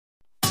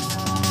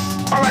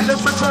Alright,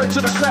 let's return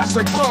to the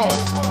classic flow.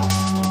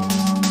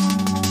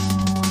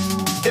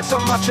 It's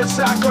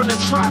AmatuerZak on the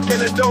track,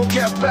 and it don't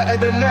get better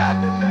than that.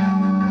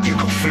 You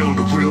can feel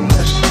the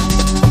realness.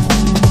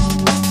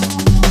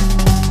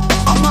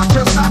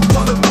 AmatuerZak,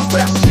 one of the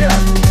best yet.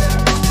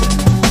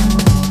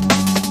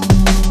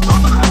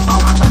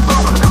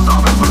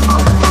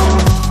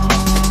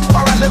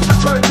 Alright, let's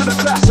return to the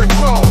classic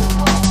flow.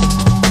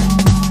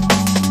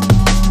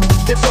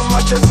 It's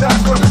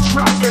AmatuerZak on the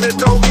track, and it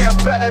don't get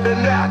better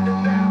than that.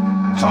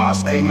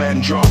 HAZE,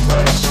 amen, drum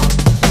bass.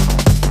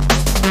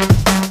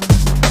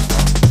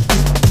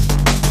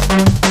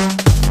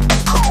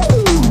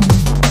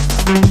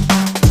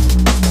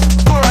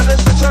 Alright,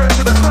 let's return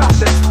to the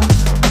classic.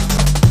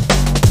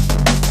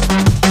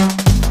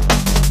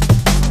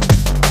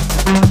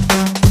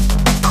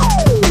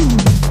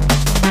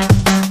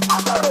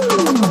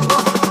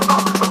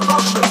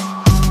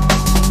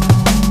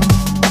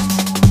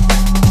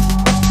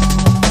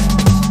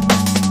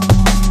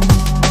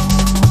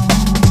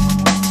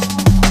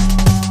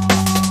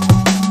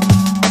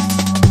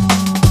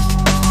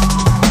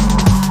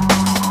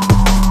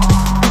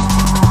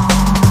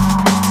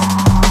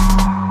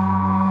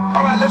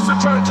 Let's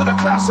return to the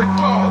classic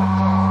flow.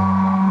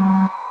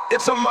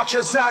 It's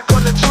AmatuerZak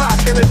on the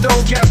track, and it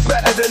don't get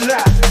better than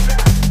that.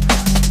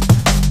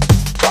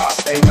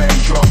 HAZE, amen,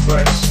 drum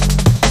bass.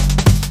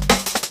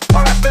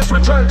 Alright, let's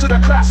return to the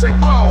classic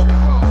flow.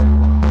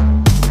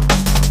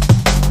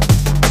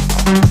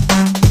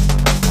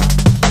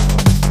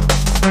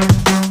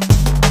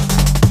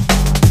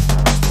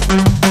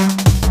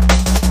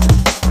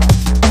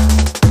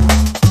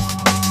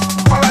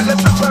 Alright,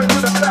 let's return to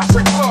the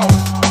classic flow.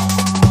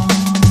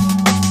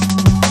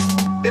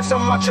 It's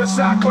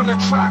AmatuerZak on the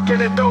track,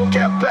 and it don't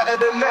get better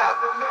than that.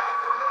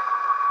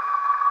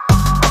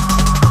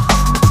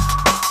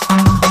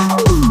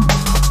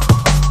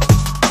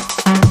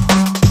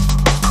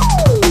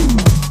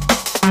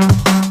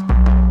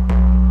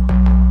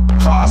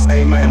 HAZE,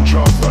 amen,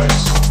 drum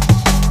bass.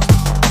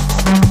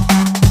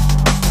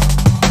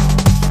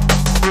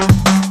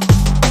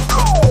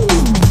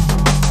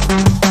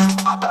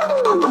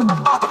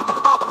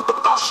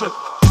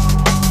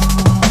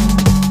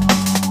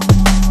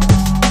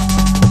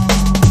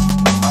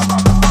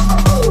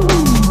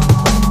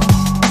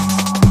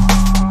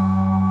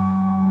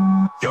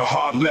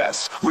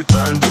 Heartless,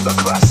 return to the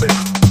classic.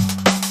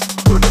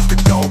 But if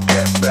it don't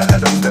get better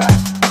than that,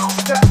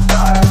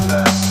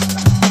 tireless,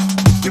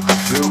 you can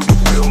feel the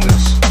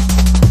realness.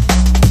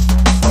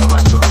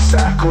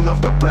 AmatuerZak, one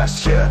of the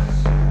best yet.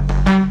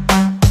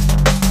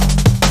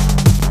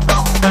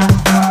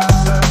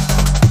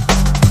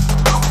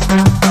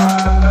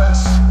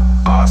 Tireless,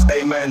 HAZE,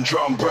 amen,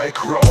 drum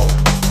break, roll.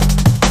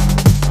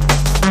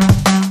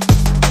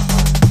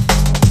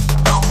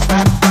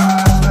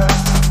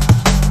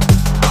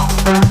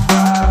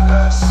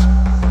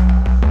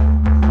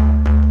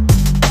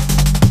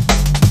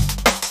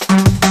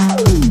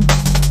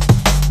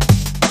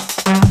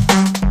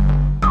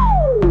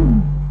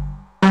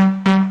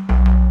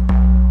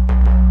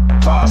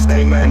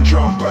 Amen,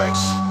 drum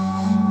breaks.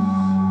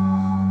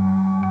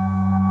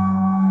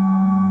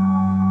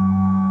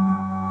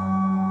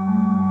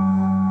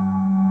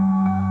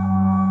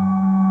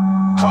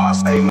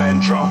 HAZE, amen,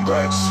 drum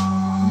breaks.